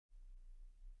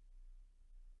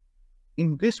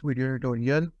in this video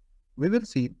tutorial, we will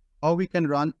see how we can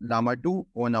run Llama 2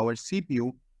 on our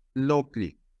CPU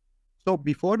locally. So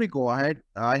before we go ahead,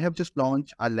 I have just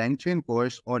launched a LangChain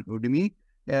course on Udemy.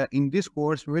 In this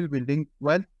course, we will be building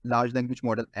 12 large language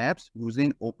model apps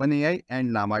using OpenAI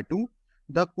and Llama 2.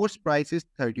 The course price is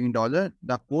 $13.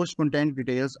 The course content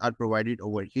details are provided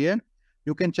over here.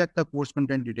 You can check the course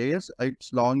content details.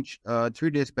 It's launched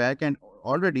 3 days back and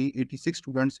already 86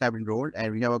 students have enrolled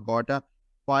and we have got a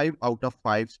 5 out of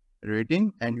 5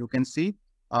 rating. And you can see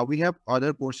we have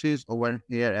other courses over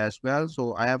here as well.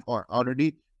 So I have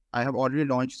already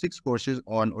launched 6 courses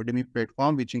on Udemy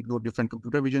platform, which include different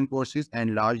computer vision courses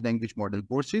and large language model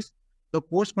courses. The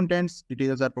course contents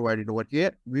details are provided over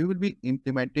here. We will be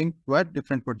implementing 12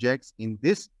 different projects in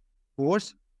this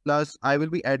course. Plus, I will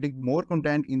be adding more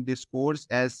content in this course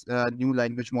as new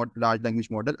language model, large language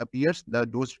model appears.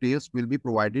 Those details will be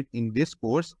provided in this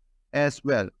course as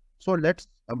well. So let's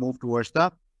move towards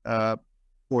the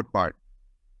code part.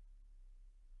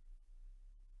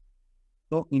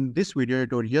 So in this video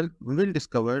tutorial, we will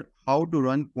discover how to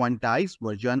run quantized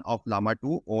version of Llama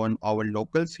 2 on our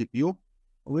local CPU.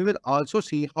 We will also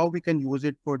see how we can use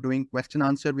it for doing question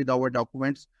answer with our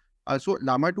documents. So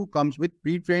Llama 2 comes with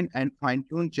pre-trained and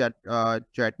fine-tuned chat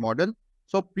model.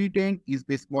 So pre-trained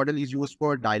basic model is used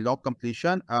for dialogue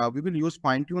completion. We will use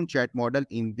fine-tuned chat model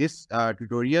in this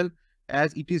tutorial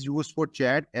as it is used for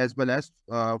chat as well as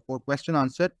for question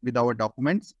answer with our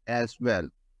documents as well.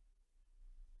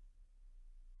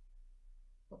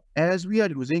 As we are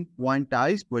using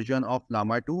quantized version of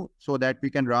Llama 2 so that we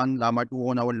can run Llama 2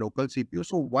 on our local CPU.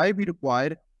 So why we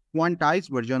require quantized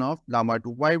version of Llama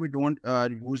 2? Why we don't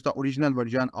use the original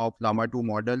version of Llama 2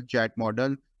 model, chat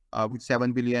model with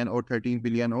 7 billion or 13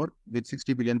 billion or with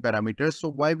 60 billion parameters? So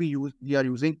why we are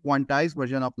using quantized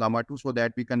version of Llama 2 so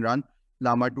that we can run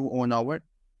Llama 2 on our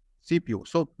CPU.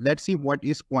 So let's see what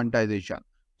is quantization.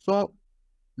 So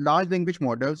large language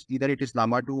models, either it is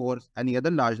Llama 2 or any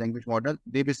other large language model,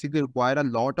 they basically require a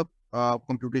lot of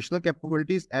computational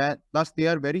capabilities, and plus they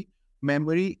are very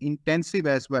memory intensive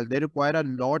as well. They require a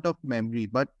lot of memory,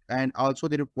 and also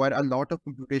they require a lot of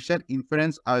computational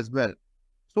inference as well.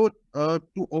 So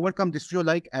to overcome this,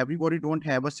 like everybody don't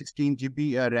have a 16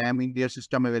 GB RAM in their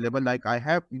system available. Like I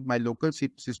have in my local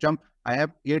system, I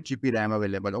have 8 GB RAM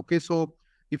available. Okay, so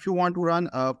if you want to run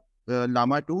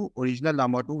Llama 2, original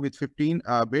Llama 2 with 15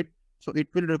 bit, so it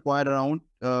will require around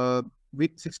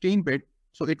with 16 bit,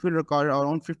 so it will require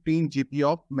around 15 GB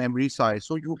of memory size.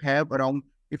 So you have around,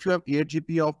 if you have 8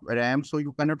 GB of RAM, so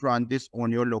you cannot run this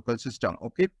on your local system.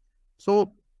 Okay,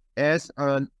 so as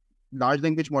a large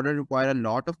language model require a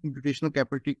lot of computational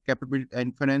capability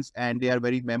inference, and they are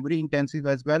very memory intensive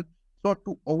as well. So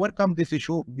to overcome this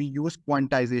issue, we use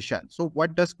quantization. So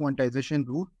what does quantization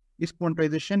do? Is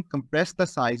quantization compress the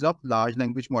size of large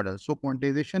language model. So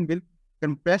quantization will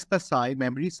compress the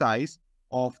memory size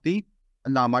of the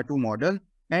Llama 2 model,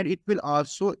 and it will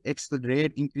also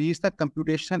increase the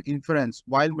computational inference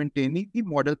while maintaining the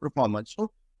model performance. So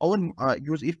our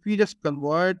if we just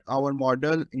convert our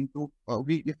model into,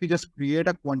 if we just create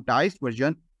a quantized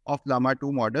version of Llama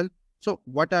 2 model, so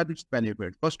what are its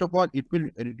benefits? First of all, it will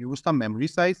reduce the memory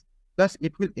size. Plus,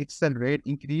 it will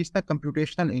increase the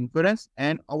computational inference,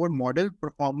 and our model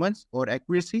performance or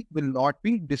accuracy will not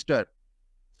be disturbed.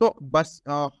 So, but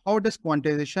how does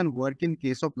quantization work in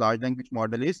case of large language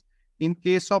model is, in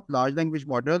case of large language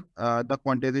model, the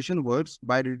quantization works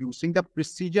by reducing the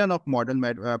precision of model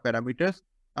parameters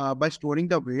by storing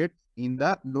the weights in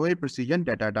the lower precision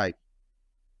data type.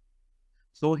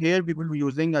 So here we will be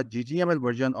using a GGML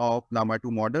version of Llama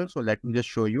 2 model. So let me just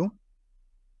show you.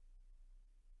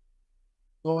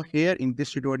 So here in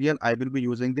this tutorial, I will be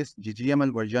using this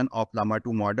GGML version of Llama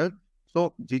 2 model.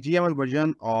 So GGML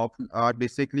version of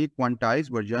basically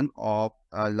quantized version of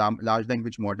large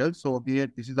language model. So here,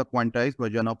 this is the quantized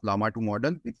version of Llama 2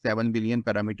 model with 7 billion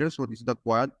parameters. So this is the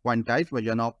quantized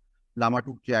version of Llama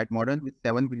 2 chat model with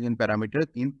 7 billion parameters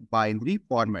in binary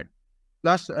format.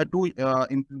 Plus to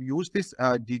use this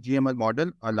GGML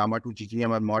model, Llama 2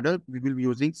 GGML model, we will be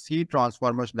using C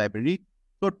transformers library.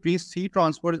 So C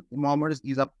transformers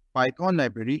is a Python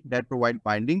library that provides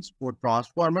bindings for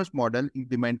transformers model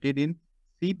implemented in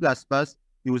C++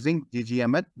 using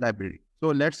GGML library. So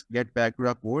let's get back to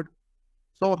the code.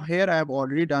 So here I have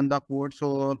already done the code,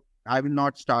 so I will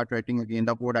not start writing again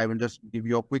the code. I will just give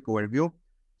you a quick overview.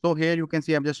 So here you can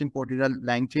see I've just imported a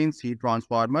LangChain C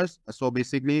transformers. So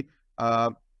basically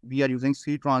we are using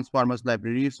C transformers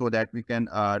library so that we can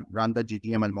run the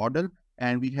GGML model.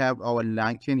 And we have our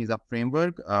LangChain is a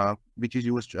framework which is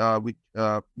used to build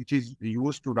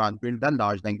the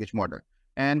large language model.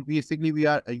 And basically we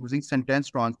are using sentence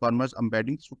transformers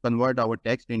embeddings to convert our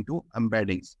text into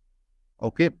embeddings.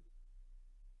 Okay.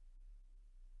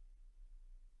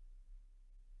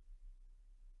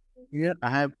 Here I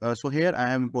have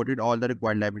imported all the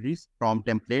required libraries, prompt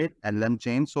template,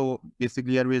 LangChain. So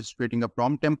basically here we're creating a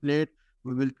prompt template.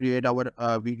 We will create our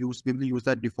we will use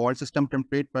the default system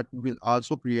template, but we will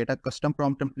also create a custom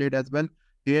prompt template as well.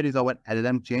 Here is our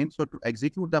LangChain. So to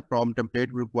execute the prompt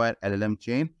template, we require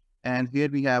LangChain. And here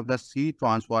we have the C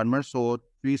transformer. So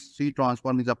C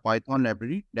transform is a Python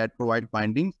library that provides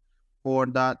bindings for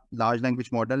the large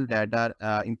language model that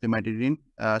are implemented in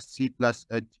C plus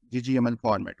GGML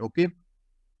format. Okay.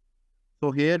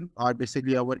 So here are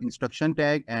basically our instruction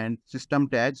tag and system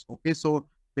tags. Okay. So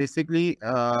basically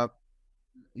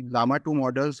Llama 2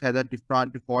 models has a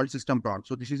different default system prompt.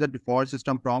 So this is a default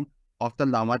system prompt of the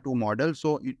Llama 2 model.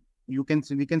 So we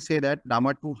can say that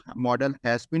Llama 2 model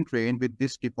has been trained with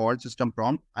this default system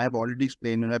prompt. I have already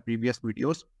explained in my previous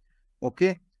videos.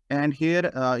 Okay. And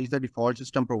here is the default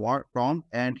system prompt.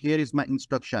 And here is my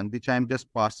instruction, which I am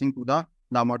just passing to the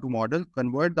Llama 2 model.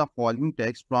 Convert the following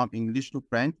text from English to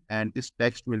French. And this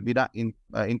text will be the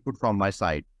input from my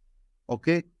side.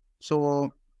 Okay.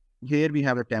 So here we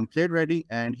have a template ready.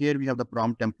 And here we have the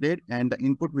prompt template. And the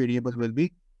input variable will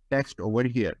be text over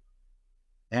here.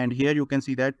 And here you can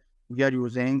see that we are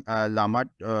using Llama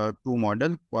 2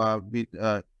 model with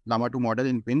Llama 2 model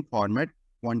in bin format.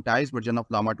 Quantized version of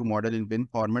Llama 2 model in bin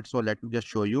format. So let me just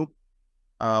show you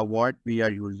what we are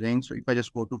using. So if I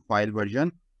just go to file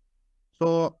version,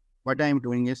 so what I am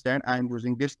doing is that I am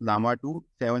using this Llama 2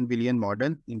 7 billion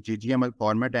model in GGML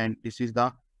format, and this is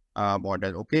the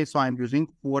model. Okay, so I'm using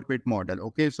 4-bit model.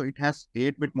 Okay, so it has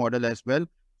 8-bit model as well.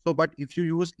 So, but if you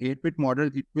use 8-bit model,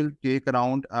 it will take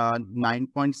around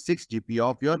 9.6 GB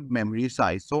of your memory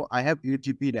size. So I have 8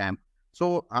 GB RAM.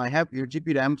 So I have 8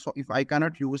 GB RAM. So if I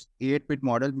cannot use 8-bit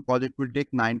model because it will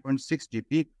take 9.6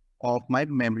 GB of my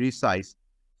memory size.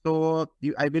 So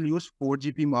I will use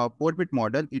 4-bit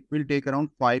model. It will take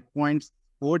around 5.4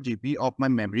 GB of my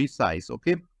memory size.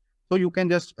 Okay. So you can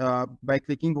just, by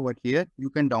clicking over here,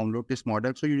 you can download this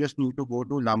model. So you just need to go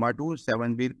to Llama 2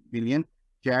 7 billion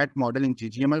chat model in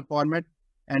GGML format.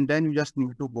 And then you just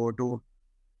need to go to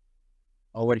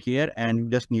over here and you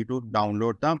just need to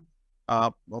download the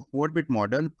 4-bit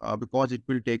model because it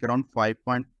will take around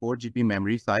 5.4 GB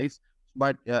memory size.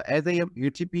 But as I have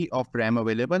 8 GB of RAM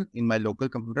available in my local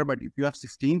computer, but if you have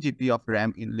 16 GB of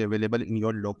RAM available in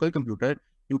your local computer,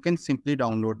 you can simply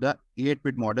download the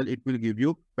 8-bit model. It will give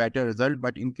you better result.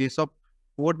 But in case of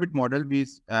 4-bit model, we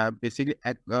basically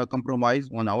compromise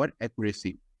on our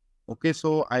accuracy. Okay,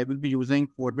 so I will be using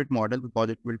 4-bit model because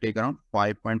it will take around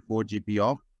 5.4 GB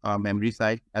of memory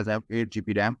size as I have 8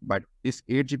 GB RAM. But this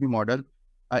 8 GB model,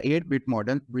 8-bit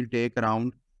model will take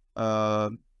around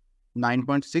 9.6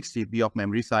 GB of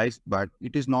memory size, but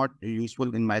it is not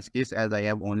useful in my case as I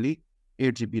have only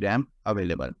 8 GB RAM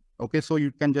available. Okay, so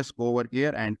you can just go over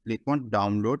here and click on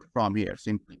download from here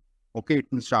simply. Okay, it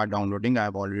will start downloading. I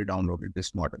have already downloaded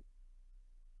this model.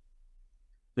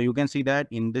 So you can see that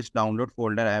in this download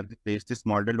folder, I have placed this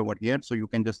model over here. So you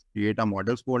can just create a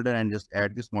models folder and just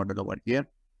add this model over here.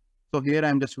 So here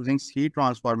I'm just using C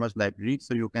transformers library.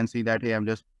 So you can see that here I'm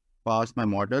just passed my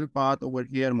model path over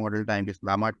here. Model type is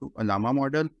Llama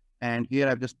model. And here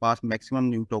I've just passed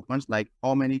maximum new tokens, like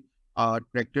how many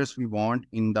characters we want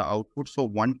in the output. So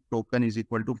 1 token is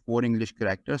equal to 4 English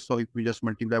characters. So if we just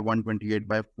multiply 128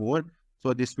 by 4,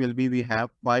 so this will be, we have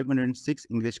 506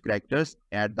 English characters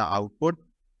at the output.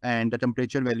 And the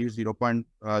temperature value is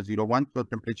 0.01. So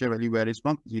temperature value varies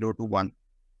from 0 to 1.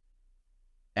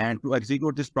 And to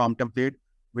execute this prompt template,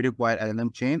 we require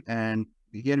LangChain. And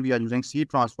here we are using C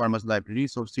transformers library.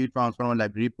 So C transformer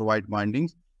library provide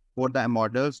bindings for the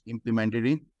models implemented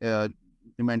in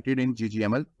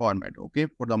GGML format. Okay,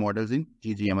 for the models in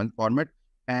GGML format.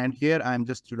 And here I'm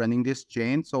just running this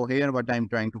chain. So here what I'm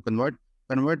trying to convert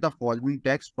the following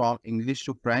text from English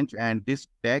to French, and this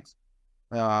text,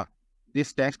 how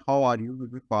are you, will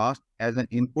be passed as an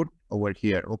input over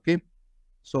here. Okay,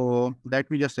 so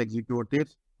let me just execute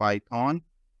this. Python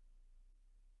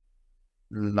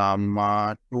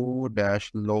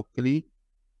llama2-locally.py.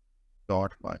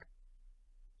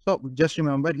 So just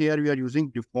remember, here we are using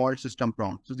default system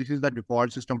prompt. So this is the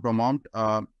default system prompt.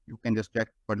 You can just check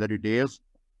further details.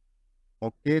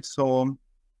 Okay, so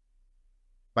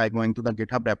by going to the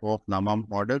GitHub repo of Llama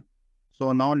model.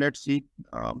 So now let's see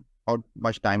how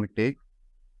much time it takes.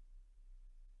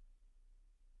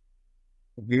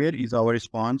 Here is our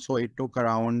response. So it took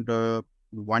around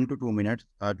 1 to 2 minutes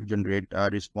to generate a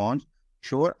response.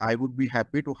 Sure, I would be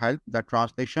happy to help. The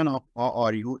translation of how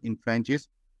are you in French is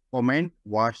comment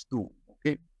was to.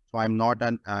 Okay, so I'm not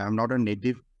a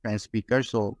native French speaker,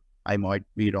 so I might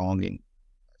be wrong in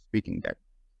speaking that.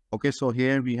 Okay, so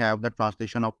here we have the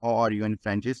translation of how are you in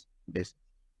French is this.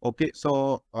 Okay,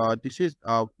 so this is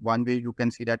one way you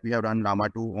can see that we have run Llama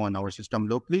 2 on our system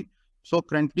locally. So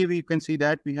currently we can see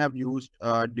that we have used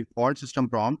default system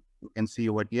prompt. You can see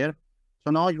over here.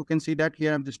 So now you can see that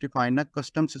here I've just defined a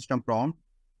custom system prompt.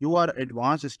 You are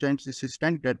advanced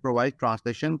assistant that provides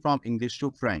translation from English to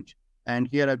French. And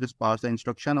here I've just passed the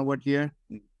instruction over here.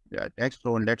 Text.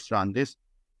 So let's run this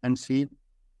and see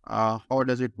how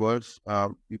does it works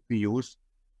if we use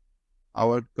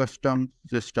our custom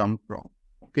system prompt.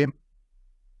 Okay,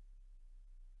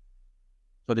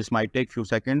 so this might take few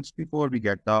seconds before we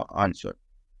get the answer.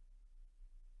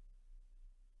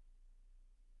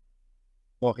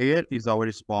 So here is our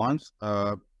response.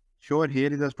 Sure,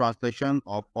 here is a translation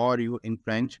of "are you" in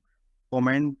French.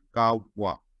 Comment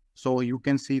 "quoi." So you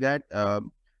can see that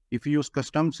if you use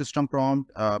custom system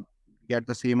prompt, get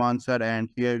the same answer. And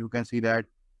here you can see that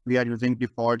we are using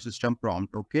default system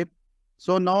prompt. Okay.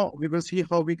 So now we will see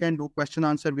how we can do question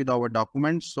answer with our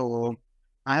documents. So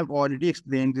I have already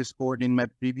explained this code in my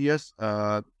previous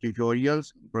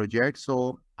tutorials projects.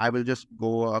 So I will just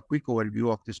go a quick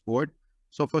overview of this code.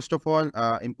 So first of all,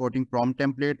 importing prompt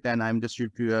template, then I'm just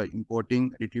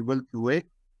importing retrieval QA,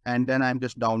 and then I'm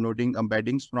just downloading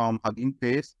embeddings from Hugging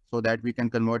Face so that we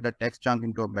can convert the text chunk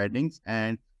into embeddings.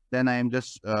 And then I'm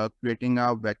just creating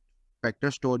a vector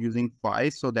store using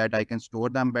files so that I can store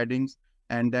the embeddings.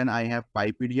 And then I have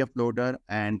PyPDF loader,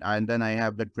 and then I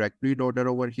have the directory loader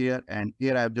over here. And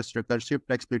here I have just recursive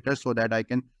text splitter so that I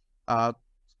can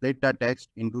split the text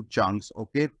into chunks.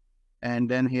 Okay. And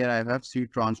then here I have C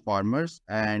transformers.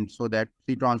 And so that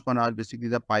C transformers are basically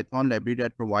the Python library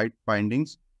that provide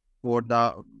bindings for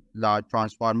the large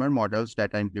transformer models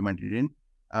that are implemented in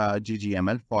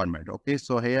GGML format. Okay.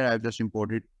 So here I've just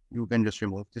imported, you can just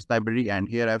remove this library, and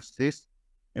here I've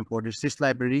imported this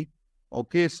library.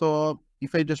 Okay. So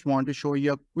if I just want to show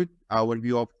you a quick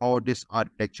overview of how this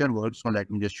architecture works, so let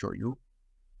me just show you.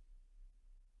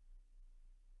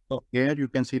 So here you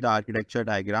can see the architecture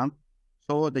diagram.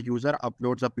 So the user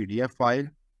uploads a PDF file.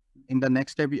 In the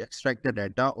next step, we extract the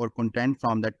data or content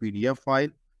from that PDF file.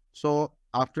 So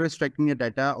after extracting the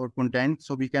data or content,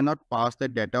 so we cannot pass the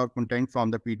data or content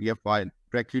from the PDF file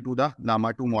directly to the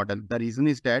Llama 2 model. The reason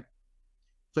is that,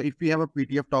 so if we have a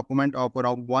PDF document of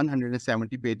around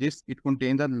 170 pages, it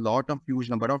contains a lot of huge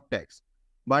number of text.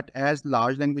 But as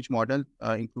large language model,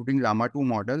 including Llama 2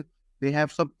 model, they have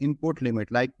some input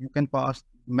limit. Like you can pass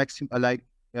maximum,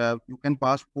 you can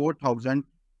pass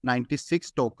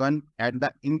 4096 token at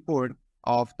the input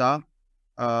of the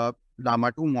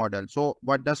Llama 2 model. So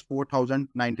what does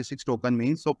 4096 token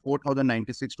mean? So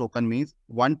 4096 token means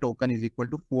one token is equal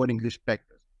to 4 English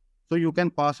characters. So you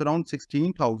can pass around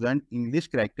 16,000 English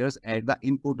characters at the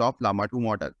input of Llama 2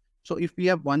 model. So if we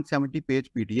have 170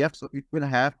 page PDF, so it will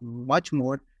have much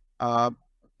more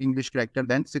English character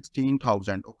than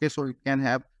 16,000. Okay, so it can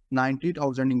have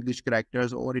 90,000 English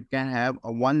characters, or it can have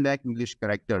 1 lakh English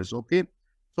characters. Okay,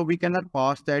 so we cannot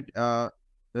pass that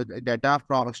the data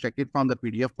extracted from the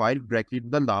PDF file directly to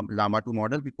the Llama 2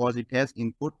 model because it has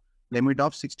input limit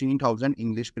of 16,000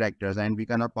 English characters, and we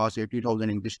cannot pass 80,000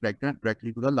 English characters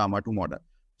directly to the Llama 2 model.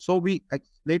 So we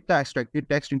split the extracted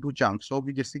text into chunks. So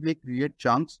we basically create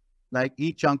chunks, like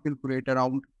each chunk will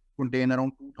contain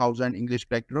around 2,000 English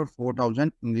characters or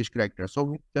 4,000 English characters. So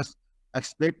we just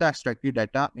split the extracted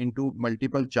data into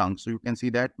multiple chunks. So you can see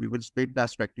that we will split the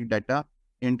extracted data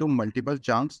into multiple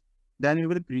chunks. Then we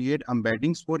will create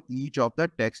embeddings for each of the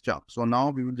text chunks. So now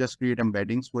we will just create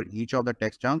embeddings for each of the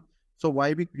text chunks. So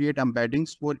why we create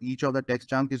embeddings for each of the text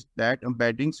chunk is that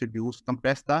embeddings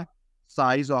compress the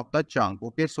size of the chunk.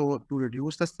 Okay, so to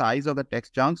reduce the size of the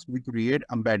text chunks, we create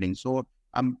embeddings. So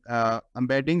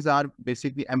embeddings are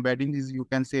basically, embedding is, you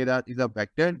can say that is a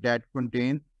vector that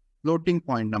contains floating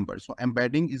point numbers. So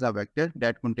embedding is a vector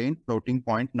that contains floating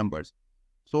point numbers.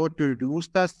 So to reduce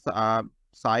the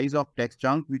size of text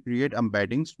chunk, we create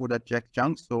embeddings for the text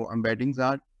chunks. So embeddings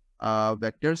are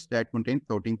vectors that contain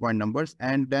floating point numbers,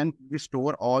 and then we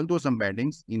store all those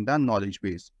embeddings in the knowledge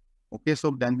base. Okay,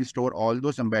 so then we store all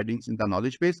those embeddings in the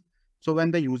knowledge base. So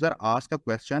when the user asks a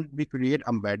question, we create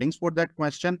embeddings for that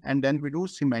question, and then we do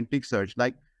semantic search.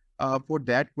 Like for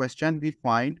that question, we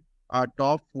find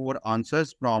top 4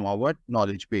 answers from our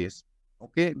knowledge base.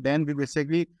 Okay, then we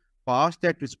basically pass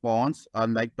that response,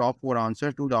 like top 4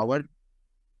 answers, to our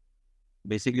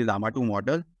basically Llama 2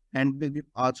 model. And we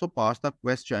also pass the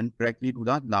question directly to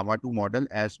the Llama 2 model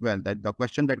as well. That the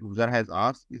question that user has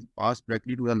asked is passed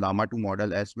directly to the Llama 2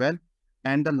 model as well.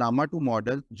 and the Llama 2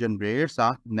 model generates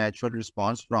a natural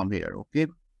response from here. Okay,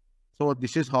 so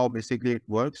this is how basically it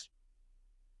works.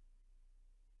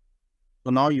 So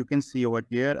now you can see over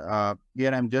here,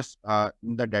 here I'm just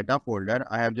in the data folder,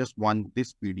 I have just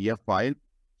this PDF file.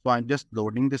 So I'm just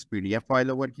loading this PDF file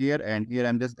over here, and here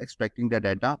I'm just extracting the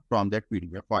data from that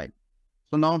PDF file.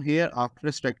 So now here, after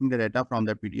extracting the data from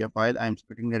the PDF file, I'm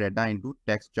splitting the data into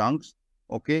text chunks.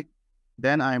 Okay.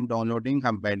 Then I'm downloading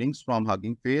embeddings from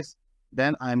Hugging Face.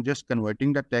 Then I'm just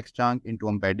converting the text chunk into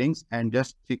embeddings and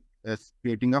just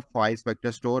creating a files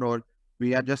vector store, or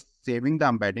we are just saving the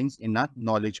embeddings in a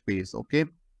knowledge base. Okay.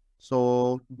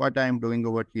 So what I'm doing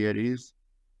over here is,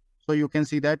 so you can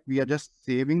see that we are just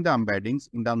saving the embeddings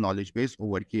in the knowledge base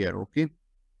over here. Okay.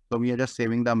 So we are just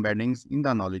saving the embeddings in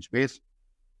the knowledge base.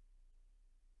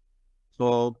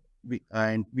 So we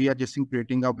are just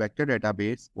creating a vector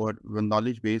database or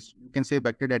knowledge base. You can say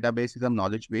vector database is a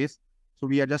knowledge base. So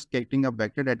we are just creating a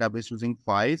vector database using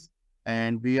files,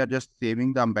 and we are just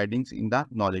saving the embeddings in the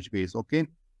knowledge base. Okay.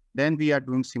 Then we are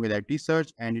doing similarity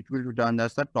search, and it will return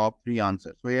us the top 3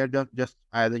 answers. So here just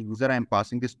as a user, I'm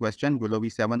passing this question: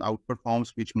 YOLO-V7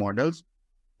 outperforms which models?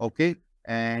 Okay.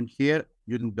 And here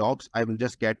using docs, I will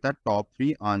just get the top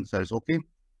 3 answers. Okay.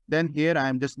 Then here I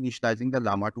am just initializing the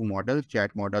Llama 2 model,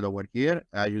 chat model over here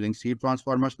using C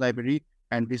transformers library.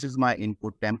 And this is my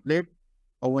input template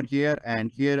over here. And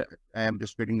here I am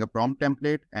just creating a prompt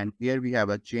template. And here we have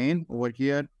a chain over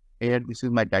here. Here, this is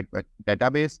my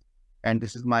database. And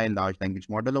this is my large language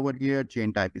model over here.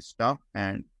 Chain type is stuff.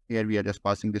 And here we are just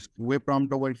passing this QA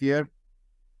prompt over here.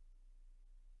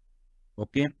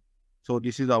 Okay. So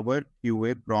this is our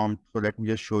QA prompt. So let me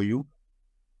just show you.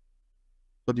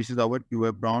 So this is our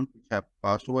QA prompt which I have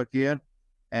passed over here,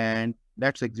 and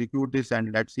let's execute this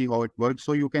and let's see how it works.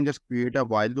 So you can just create a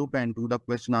while loop and do the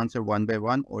question answer one by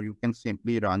one, or you can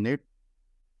simply run it.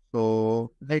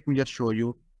 So let me just show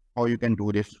you how you can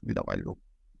do this with a while loop.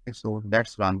 Okay, so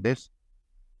let's run this.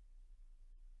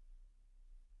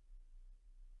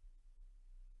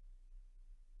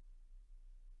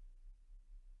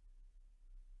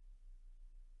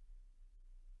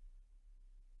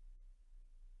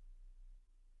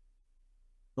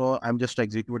 So I'm just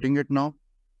executing it now.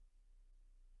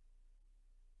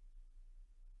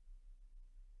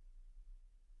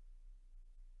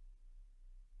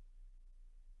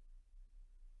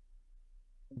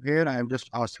 Here I'm just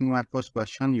asking my first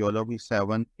question: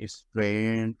 YOLO-V7 is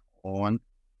trained on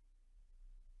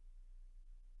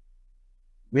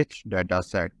which data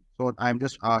set? So I'm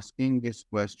just asking this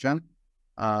question,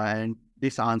 and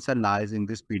this answer lies in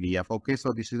this PDF. Okay,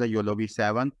 so this is a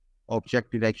YOLO-V7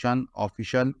 object detection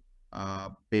official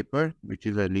paper, which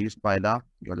is released by the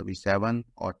YOLO-V7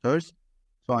 authors.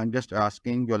 So I'm just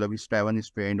asking YOLO-V7 is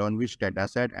trained on which data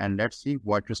set, and let's see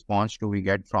what response do we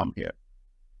get from here.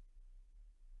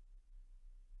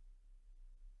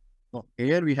 So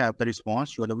here we have the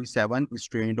response: YOLO-V7 is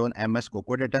trained on MS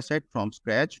Coco dataset from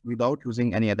scratch without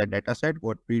using any other dataset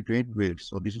or pre-trained builds.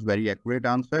 So this is very accurate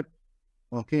answer.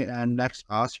 Okay, and let's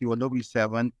ask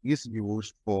YOLO-V7 is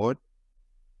used for.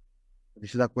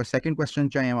 This is the second question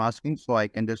which I am asking. So I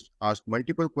can just ask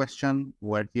multiple questions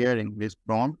over here in this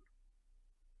prompt.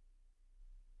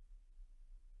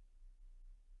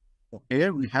 So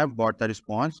here we have got the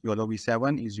response: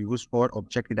 YOLO-V7 is used for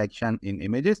object detection in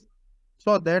images.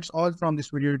 So that's all from this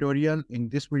video tutorial. In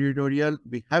this video tutorial,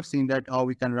 we have seen that how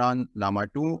we can run Llama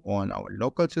 2 on our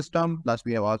local system. Plus,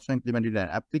 we have also implemented an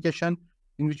application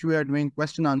in which we are doing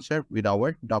question answer with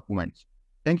our documents.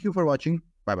 Thank you for watching.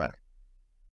 Bye-bye.